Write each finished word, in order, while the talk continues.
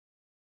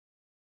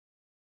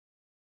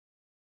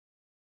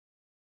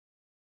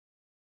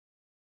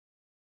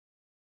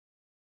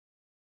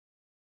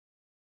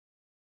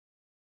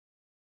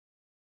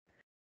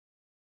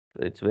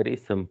It's very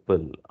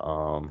simple.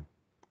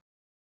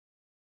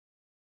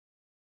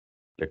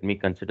 Let me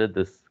consider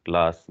this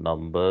class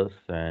numbers,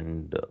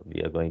 and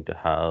we are going to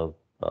have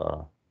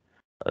a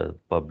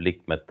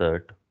public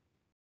method.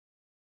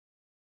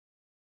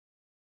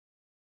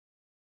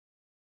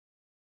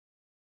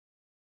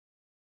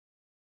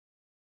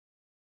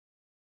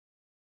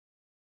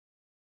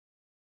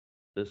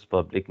 This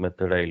public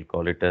method, I'll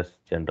call it as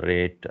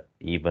generate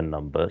even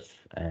numbers.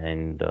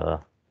 And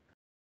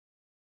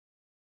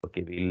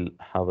okay, we'll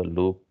have a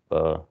loop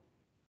I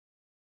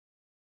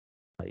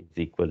is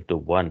equal to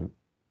 1,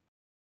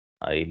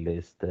 I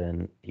less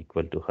than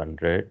equal to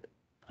 100,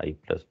 I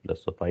plus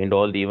plus. So find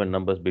all the even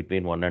numbers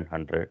between 1 and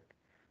 100.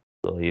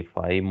 So if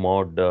I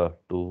mod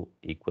 2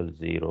 equals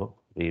 0,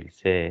 we'll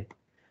say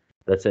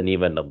that's an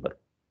even number.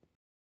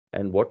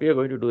 And what we are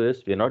going to do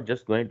is we're not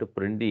just going to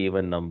print the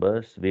even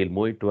numbers, we'll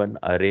move it to an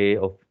array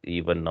of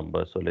even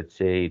numbers. So let's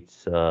say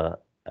it's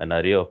an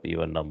array of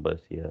even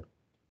numbers here.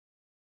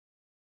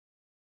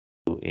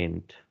 To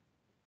int,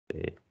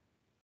 say,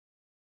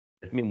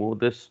 let me move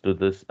this to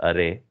this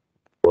array.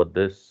 For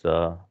this,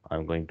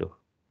 I'm going to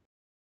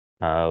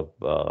have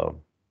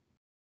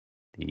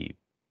the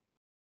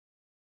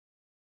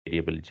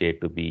variable j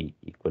to be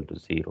equal to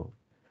 0.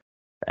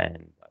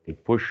 And I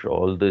push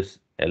all these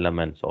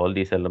elements, all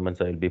these elements,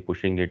 I'll be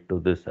pushing it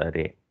to this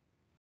array,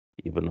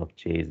 even of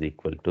j is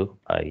equal to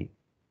I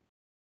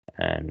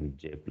and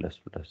j plus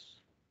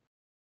plus.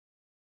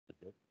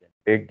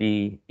 Generate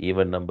the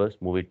even numbers,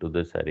 move it to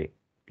this array.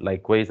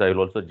 Likewise, I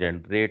will also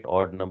generate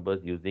odd numbers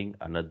using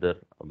another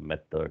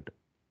method.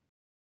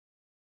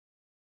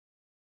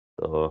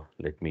 So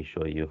let me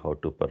show you how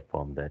to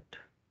perform that.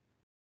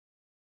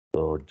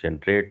 So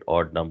generate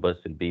odd numbers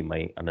will be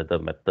my another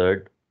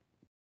method.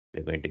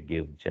 We're going to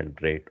give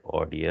generate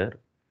odd here.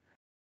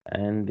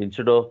 And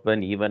instead of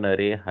an even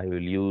array, I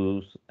will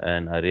use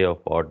an array of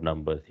odd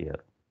numbers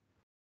here.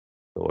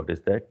 So what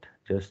is that?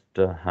 Just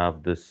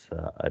have this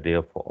array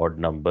of odd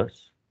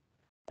numbers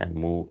and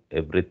move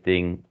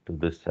everything to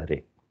this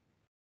array.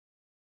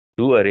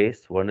 Two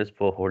arrays, one is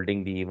for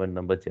holding the even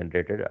number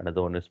generated,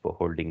 another one is for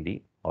holding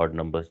the odd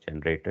numbers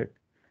generated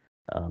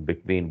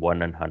between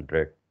 1 and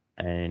 100.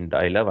 And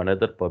I'll have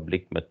another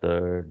public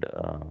method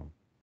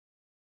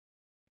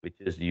which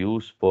is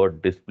used for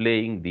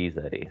displaying these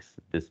arrays.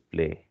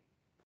 Display.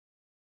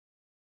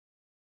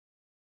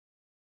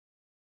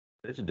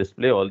 Let's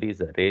display all these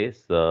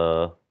arrays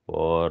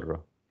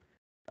for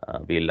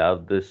we'll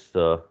have this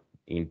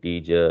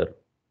integer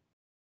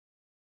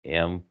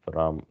m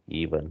from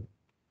even,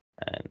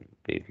 and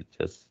we'll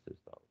just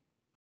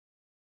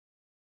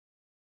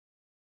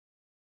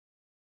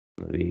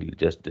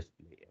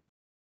display it.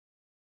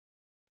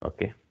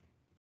 Okay.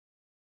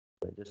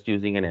 So just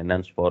using an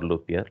enhanced for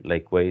loop here.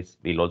 Likewise,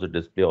 we'll also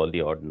display all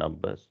the odd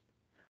numbers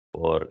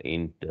for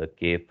int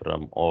k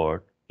from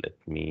odd. Let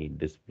me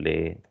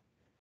display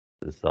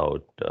this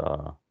out.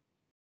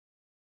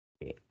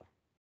 K.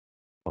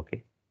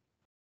 Okay.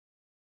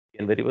 You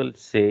can very well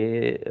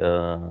say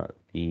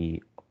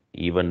the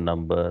even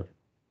number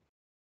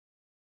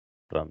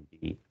from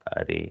the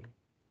array,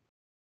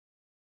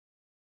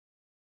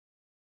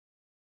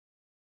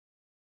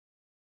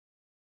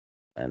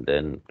 and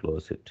then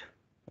close it,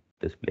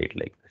 display it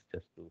like this,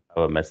 just to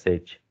have a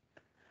message,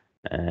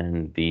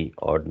 and the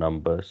odd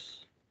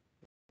numbers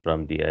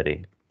from the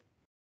array.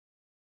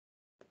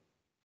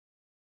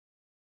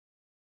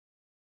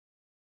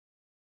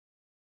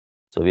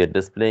 So we are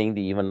displaying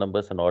the even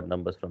numbers and odd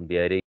numbers from the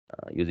array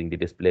using the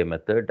display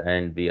method,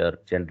 and we are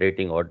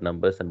generating odd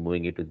numbers and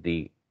moving it to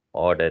the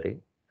odd array.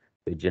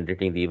 We're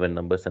generating the even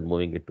numbers and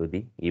moving it to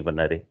the even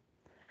array.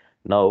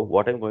 Now,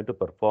 what I'm going to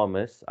perform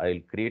is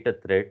I'll create a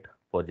thread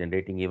for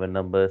generating even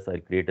numbers. I'll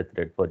create a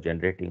thread for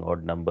generating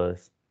odd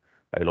numbers.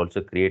 I'll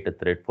also create a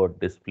thread for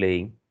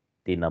displaying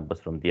the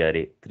numbers from the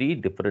array. Three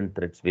different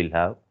threads we'll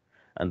have,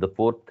 and the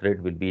fourth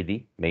thread will be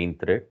the main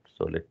thread.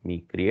 So let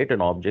me create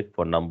an object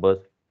for numbers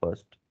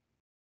first.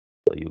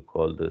 So you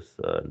call this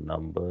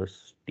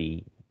numbers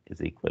t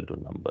is equal to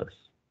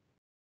numbers.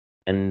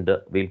 And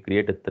we'll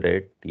create a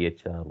thread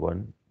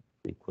thr1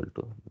 equal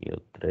to new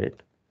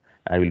thread.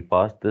 I will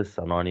pass this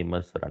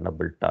anonymous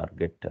runnable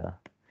target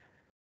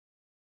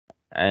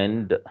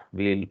and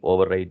we'll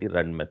override the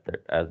run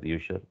method as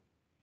usual.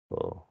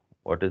 So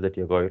what is that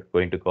you're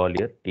going to call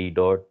here? T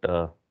dot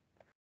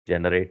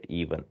generate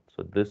even.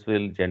 So this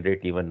will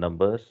generate even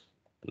numbers.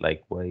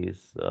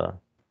 Likewise,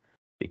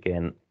 we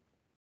can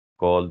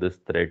call this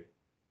thread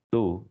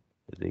 2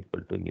 is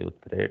equal to new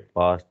thread,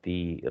 pass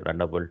the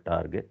runnable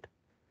target,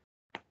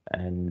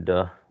 and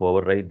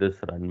override this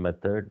run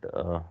method.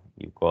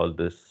 You call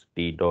this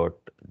t dot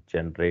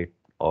generate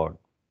odd,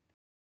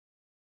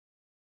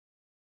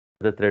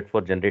 the thread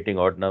for generating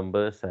odd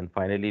numbers, and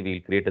finally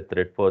we'll create a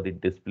thread for the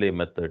display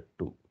method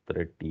too.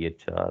 Thread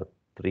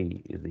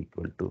thr3 is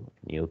equal to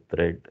new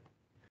thread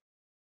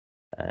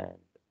and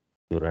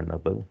new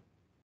runnable.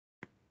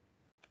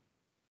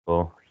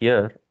 So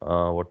here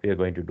what we are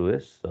going to do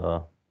is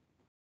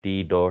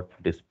t dot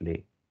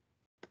display.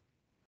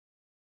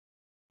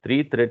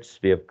 Three threads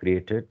we have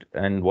created,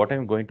 and what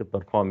I'm going to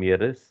perform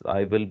here is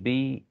I will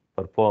be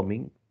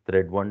performing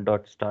thread 1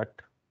 dot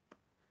start.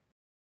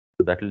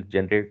 So that will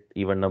generate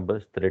even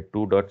numbers. Thread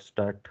 2 dot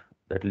start,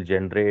 that will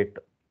generate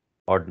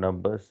odd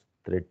numbers.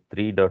 Thread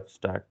 3 dot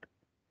start,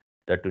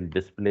 that will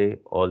display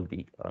all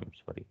the uh,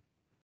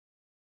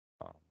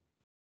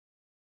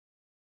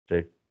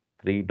 thread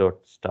 3 dot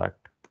start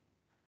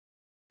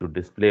to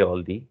display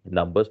all the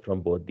numbers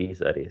from both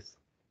these arrays.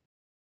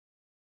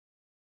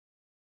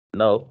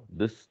 Now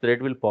this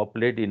thread will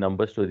populate the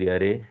numbers to the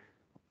array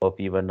of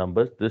even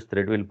numbers. This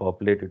thread will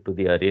populate it to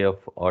the array of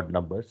odd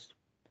numbers.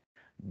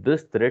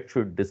 This thread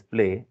should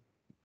display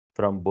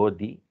from both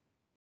the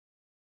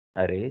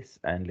arrays,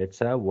 and let's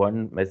have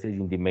one message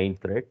in the main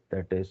thread,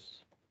 that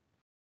is,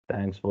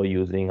 thanks for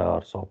using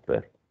our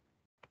software.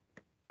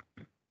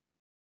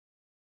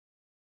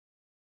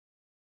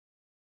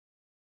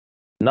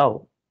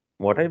 Now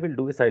what I will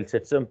do is I'll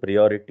set some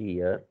priority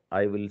here.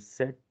 I will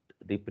set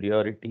the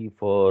priority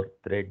for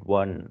thread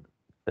 1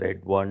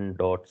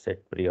 dot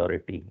set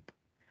priority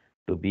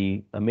to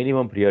be a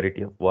minimum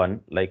priority of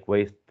 1.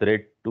 Likewise,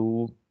 thread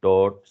 2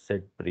 dot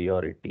set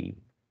priority,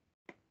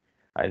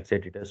 I'll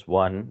set it as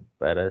 1,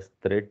 whereas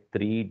thread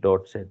 3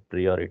 dot set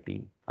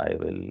priority, I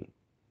will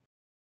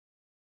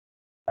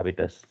have it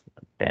as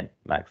 10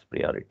 max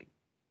priority.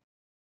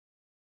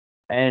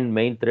 And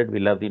main thread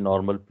will have the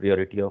normal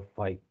priority of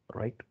 5,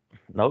 right?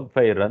 Now if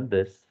I run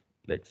this,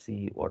 let's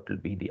see what will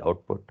be the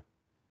output.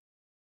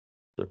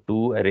 So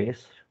two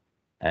arrays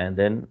and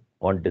then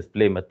one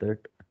display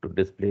method to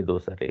display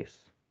those arrays.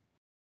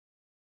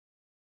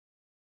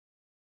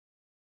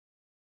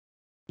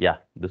 Yeah,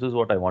 this is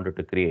what I wanted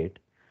to create.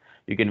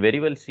 You can very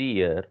well see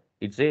here,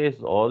 it says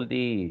all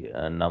the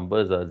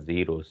numbers are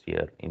zeros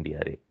here in the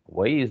array.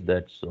 Why is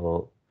that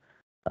so?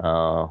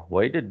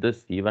 Why did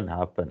this even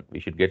happen? We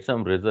should get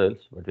some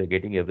results, but we're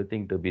getting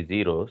everything to be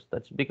zeros.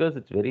 That's because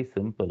it's very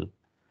simple.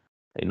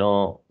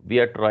 We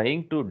are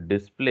trying to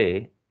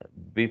display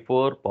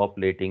before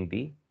populating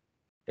the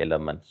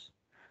elements.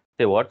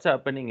 Say what's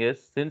happening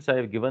is, since I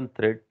have given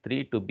thread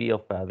 3 to be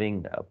of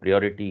having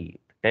priority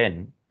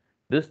 10,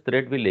 this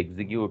thread will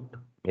execute,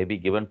 maybe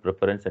given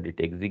preference, and it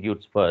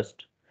executes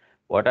first.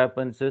 What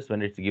happens is,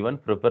 when it's given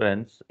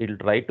preference, it'll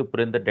try to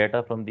print the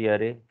data from the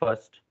array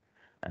first.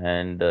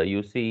 And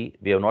you see,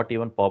 we have not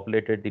even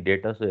populated the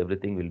data, so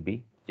everything will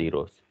be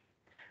zeros.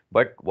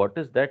 But what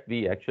is that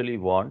we actually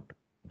want?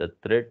 The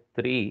thread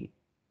 3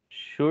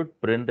 should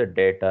print the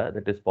data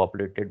that is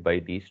populated by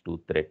these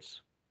two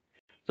threads.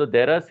 So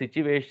there are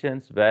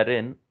situations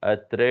wherein a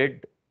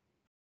thread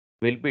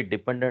will be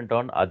dependent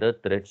on other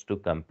threads to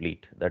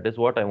complete. That is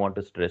what I want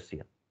to stress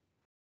here.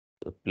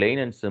 So plain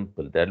and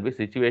simple. There will be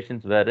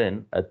situations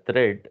wherein a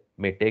thread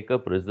may take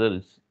up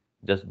results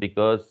just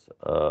because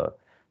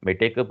may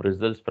take up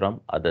results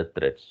from other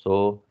threads.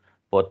 So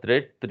for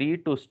thread 3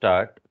 to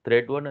start,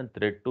 thread 1 and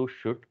thread 2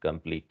 should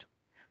complete.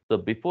 So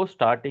before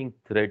starting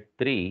thread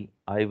 3,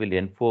 I will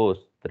enforce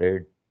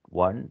thread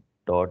 1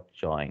 dot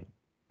join.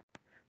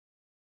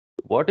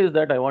 What is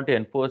that I want to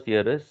enforce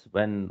here is,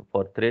 when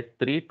for thread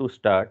 3 to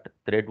start,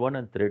 thread 1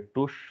 and thread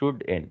 2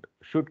 should end,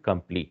 should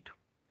complete.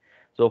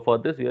 So for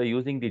this, we are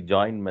using the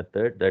join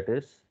method, that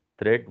is,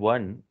 thread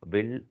 1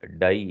 will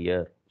die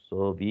here.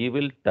 So we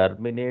will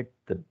terminate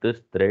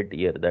this thread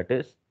here. That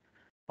is,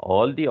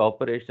 all the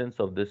operations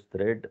of this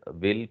thread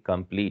will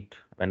complete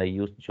when I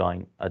use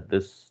join at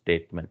this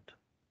statement.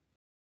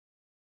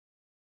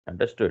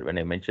 Understood? When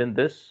I mention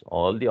this,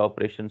 all the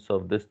operations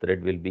of this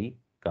thread will be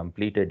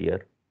completed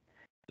here.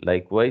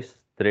 Likewise,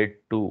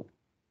 thread2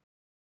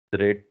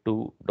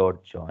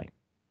 dot join.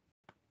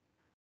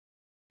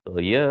 So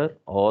here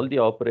all the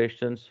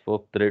operations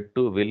for thread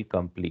 2 will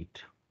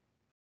complete.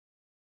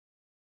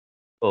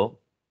 So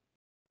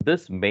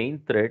this main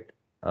thread,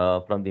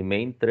 from the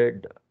main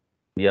thread,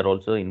 we are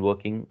also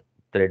invoking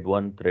thread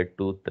 1, thread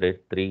 2, thread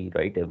 3,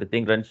 right?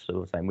 Everything runs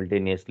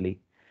simultaneously.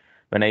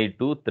 When I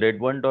do thread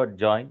 1 dot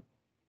join,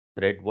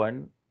 thread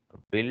 1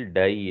 will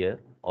die here,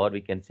 or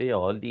we can say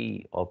all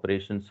the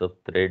operations of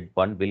thread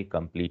 1 will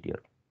complete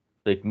here.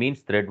 So it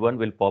means thread 1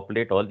 will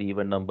populate all the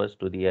even numbers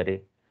to the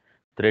array.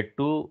 Thread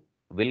 2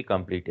 will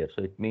complete here.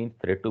 So it means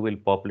thread 2 will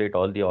populate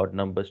all the odd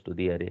numbers to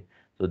the array.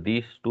 So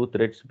these two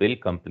threads will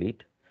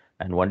complete,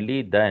 and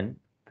only then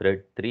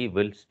thread 3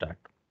 will start.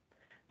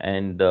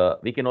 And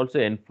we can also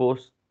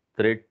enforce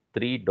thread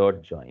 3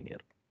 dot join here.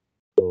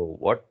 So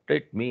what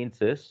it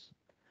means is,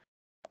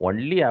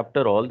 only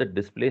after all the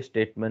display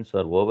statements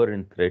are over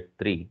in thread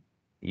 3,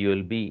 you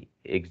will be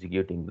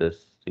executing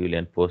this. You will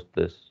enforce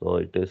this. So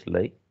it is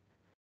like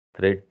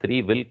thread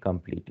 3 will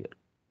complete here.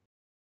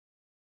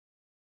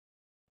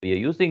 We are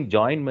using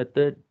join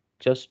method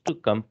just to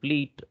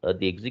complete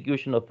the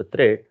execution of a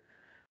thread,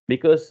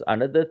 because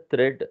another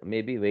thread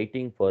may be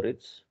waiting for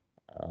its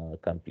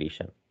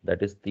completion.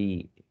 That is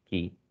the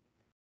key.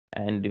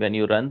 And when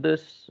you run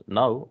this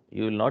now,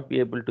 you will not be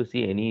able to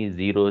see any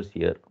zeros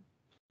here.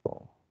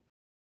 So,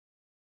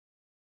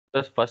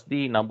 because first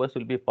the numbers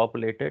will be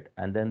populated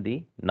and then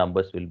the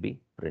numbers will be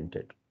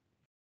printed.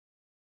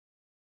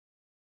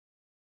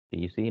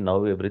 You see,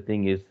 now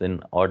everything is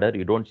in order.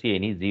 You don't see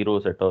any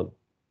zeros at all.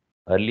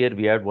 Earlier,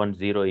 we had one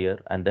zero here,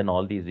 and then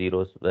all these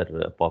zeros were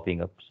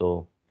popping up.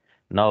 So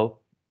now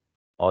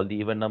all the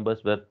even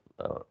numbers were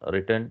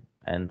written,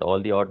 and all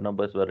the odd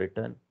numbers were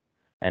written.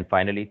 And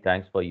finally,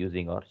 thanks for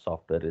using our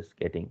software is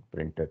getting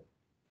printed.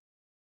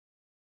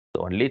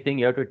 The only thing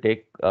you have to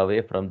take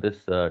away from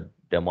this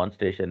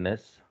demonstration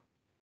is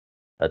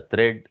a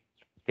thread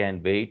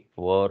can wait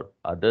for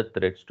other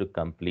threads to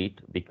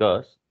complete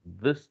because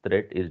this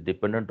thread is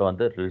dependent on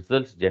the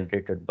results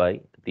generated by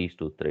these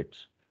two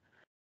threads.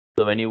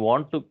 So when you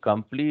want to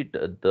complete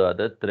the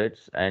other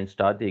threads and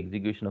start the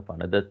execution of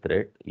another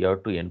thread, you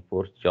have to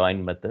enforce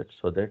join method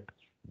so that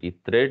the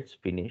threads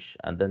finish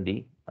and then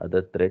the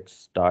other threads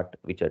start,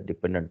 which are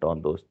dependent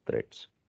on those threads.